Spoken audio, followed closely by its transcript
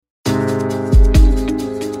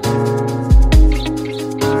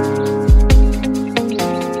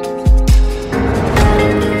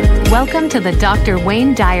Welcome to the Dr.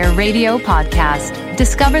 Wayne Dyer Radio Podcast.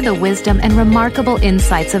 Discover the wisdom and remarkable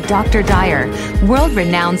insights of Dr. Dyer,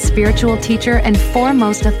 world-renowned spiritual teacher and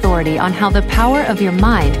foremost authority on how the power of your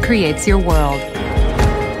mind creates your world.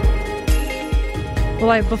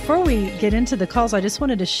 Well, before we get into the calls, I just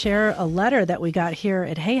wanted to share a letter that we got here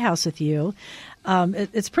at Hay House with you.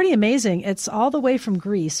 It's pretty amazing. It's all the way from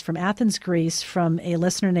Greece, from Athens, Greece, from a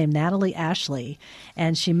listener named Natalie Ashley.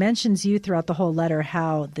 And she mentions you throughout the whole letter,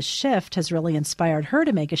 how the shift has really inspired her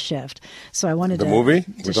to make a shift. So I wanted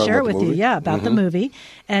to share it with you. Yeah, about the movie.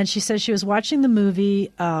 And she says she was watching the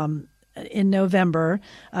movie in November,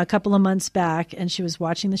 a couple of months back, and she was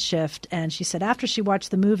watching The Shift. And she said after she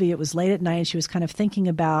watched the movie, it was late at night, and she was kind of thinking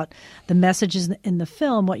about the messages in the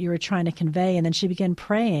film, what you were trying to convey. And then she began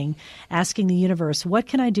praying, asking the universe, what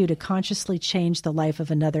can I do to consciously change the life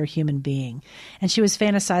of another human being? And she was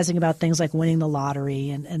fantasizing about things like winning the lottery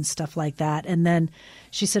and stuff like that. And then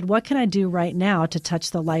she said, what can I do right now to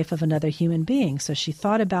touch the life of another human being? So she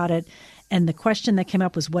thought about it. And the question that came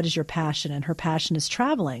up was, what is your passion? And her passion is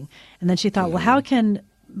traveling. And then she thought, well, how can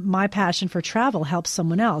my passion for travel help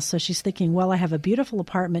someone else? So she's thinking, well, I have a beautiful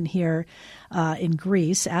apartment here in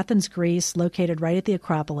Greece, Athens, Greece, located right at the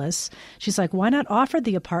Acropolis. She's like, why not offer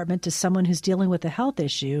the apartment to someone who's dealing with a health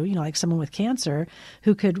issue, like someone with cancer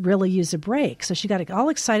who could really use a break? So she got all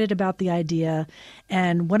excited about the idea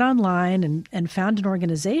and went online and found an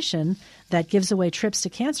organization that gives away trips to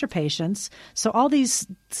cancer patients. So all these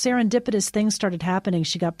serendipitous things started happening.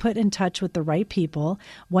 She got put in touch with the right people.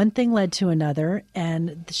 One thing led to another,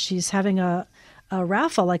 and she's having a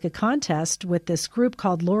raffle, like a contest, with this group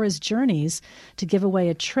called Laura's Journeys to give away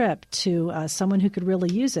a trip to someone who could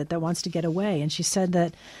really use it, that wants to get away. And she said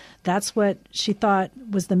that that's what she thought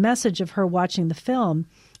was the message of her watching the film.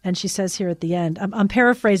 And she says here at the end, I'm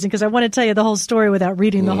paraphrasing because I want to tell you the whole story without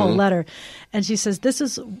reading the whole letter. And she says, this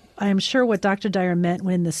is, I am sure, what Dr. Dyer meant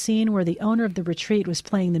when in the scene where the owner of the retreat was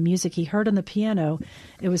playing the music he heard on the piano.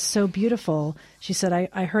 It was so beautiful. She said,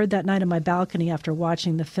 I heard that night on my balcony after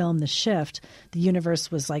watching the film The Shift. The universe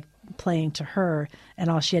was like playing to her, and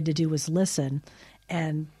all she had to do was listen.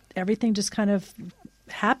 And everything just kind of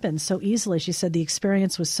happened so easily. She said the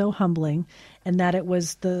experience was so humbling, and that it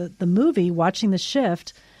was the movie, watching The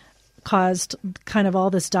Shift, caused kind of all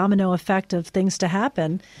this domino effect of things to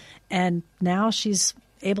happen, and now she's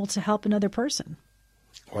able to help another person.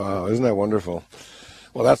 Wow, isn't that wonderful?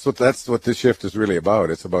 Well, that's what The Shift is really about.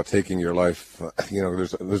 It's about taking your life.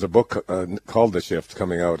 There's a book called The Shift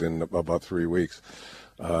coming out in about 3 weeks,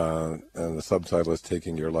 and the subtitle is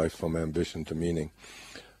Taking Your Life from Ambition to Meaning.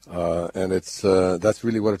 And that's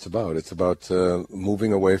really what it's about. It's about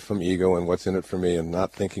moving away from ego and what's in it for me, and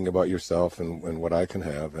not thinking about yourself and what I can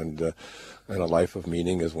have. And a life of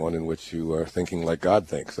meaning is one in which you are thinking like God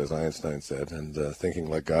thinks, as Einstein said. And thinking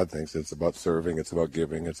like God thinks, it's about serving, it's about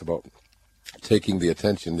giving, it's about taking the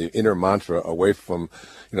attention, the inner mantra away from,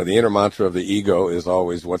 the inner mantra of the ego is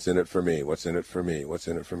always, what's in it for me, what's in it for me, what's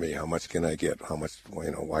in it for me, how much can I get, how much,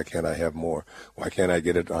 why can't I have more, why can't I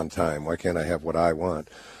get it on time, why can't I have what I want?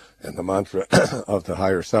 And the mantra of the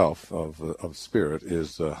higher self, of spirit,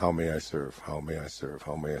 is how may I serve, how may I serve,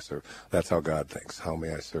 how may I serve. That's how God thinks, how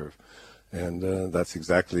may I serve. And that's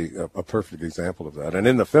exactly a perfect example of that. And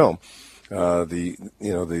in the film,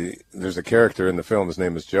 there's a character in the film. His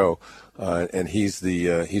name is Joe, and he's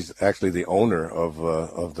actually the owner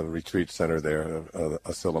of the retreat center there,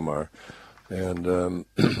 Asilomar. And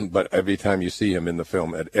but every time you see him in the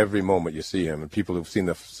film, at every moment you see him, and people who've seen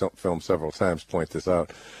the film several times point this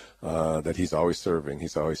out, that he's always serving.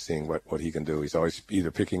 He's always seeing what he can do. He's always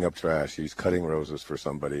either picking up trash, he's cutting roses for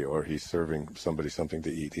somebody, or he's serving somebody something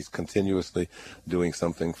to eat. He's continuously doing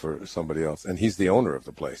something for somebody else. And he's the owner of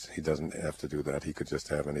the place. He doesn't have to do that. He could just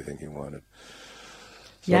have anything he wanted.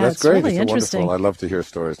 So yeah, that's it's great. really it's interesting. Wonderful. I love to hear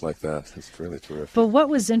stories like that. It's really terrific. But what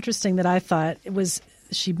was interesting that I thought was,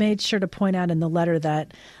 she made sure to point out in the letter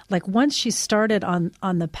that, like, once she started on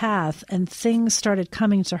the path and things started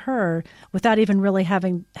coming to her without even really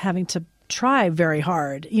having to try very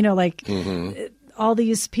hard, all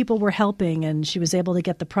these people were helping, and she was able to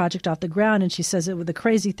get the project off the ground. And she says the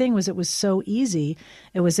crazy thing was, it was so easy.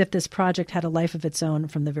 It was as if this project had a life of its own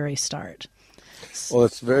from the very start. Well,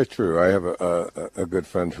 it's very true. I have a good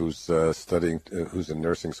friend who's studying, who's in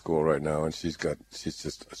nursing school right now, and she's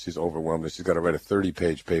overwhelmed. She's got to write a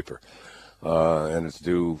 30-page paper, and it's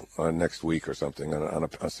due next week or something on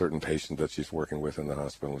a certain patient that she's working with in the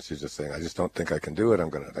hospital. And she's just saying, I just don't think I can do it.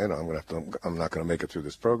 I'm not gonna make it through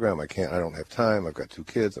this program. I don't have time. I've got 2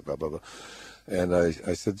 kids. Blah blah blah. And I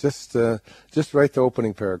said, just write the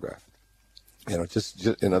opening paragraph. Just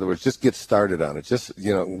in other words, just get started on it. Just,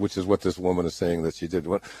 which is what this woman is saying that she did.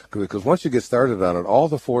 Because once you get started on it, all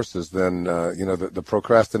the forces then, the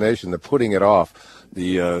procrastination, the putting it off,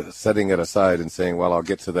 the setting it aside and saying, well, I'll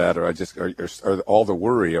get to that, or all the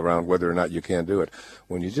worry around whether or not you can do it.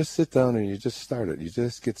 When you just sit down and you just start it, you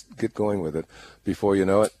just get going with it. Before you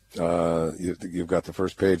know it, you've got the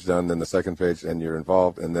first page done, then the second page, and you're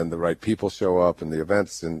involved, and then the right people show up, and the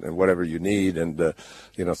events, and whatever you need, and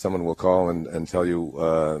someone will call and tell you,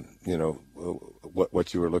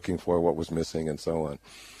 what you were looking for, what was missing, and so on.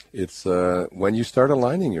 It's when you start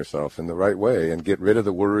aligning yourself in the right way and get rid of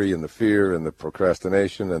the worry and the fear and the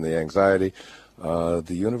procrastination and the anxiety. The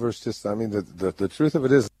universe the truth of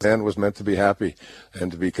it is, man was meant to be happy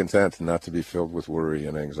and to be content, and not to be filled with worry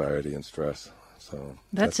and anxiety and stress. So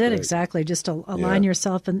that's it, great. Exactly. Just to align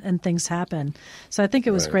yourself and things happen. So I think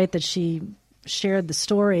it was great that she shared the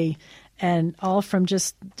story, and all from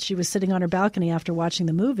just, she was sitting on her balcony after watching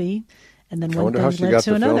the movie, and then one thing led to another. I wonder how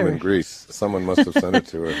she got the film in Greece. Someone must have sent it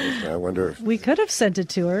to her. I wonder. We could have sent it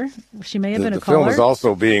to her. She may have been a caller. The film is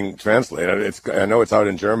also being translated. I know it's out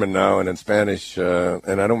in German now and in Spanish,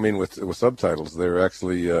 and I don't mean with subtitles. They're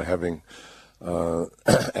actually having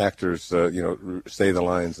actors, say the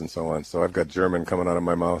lines and so on. So I've got German coming out of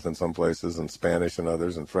my mouth in some places, and Spanish in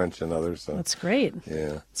others, and French in others. So that's great.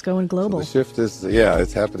 Yeah, it's going global. So the shift is,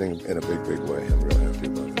 it's happening in a big, big way. I'm really happy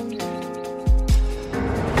about it.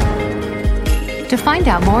 To find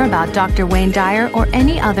out more about Dr. Wayne Dyer or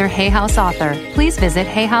any other Hay House author, please visit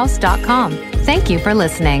hayhouse.com. Thank you for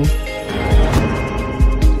listening.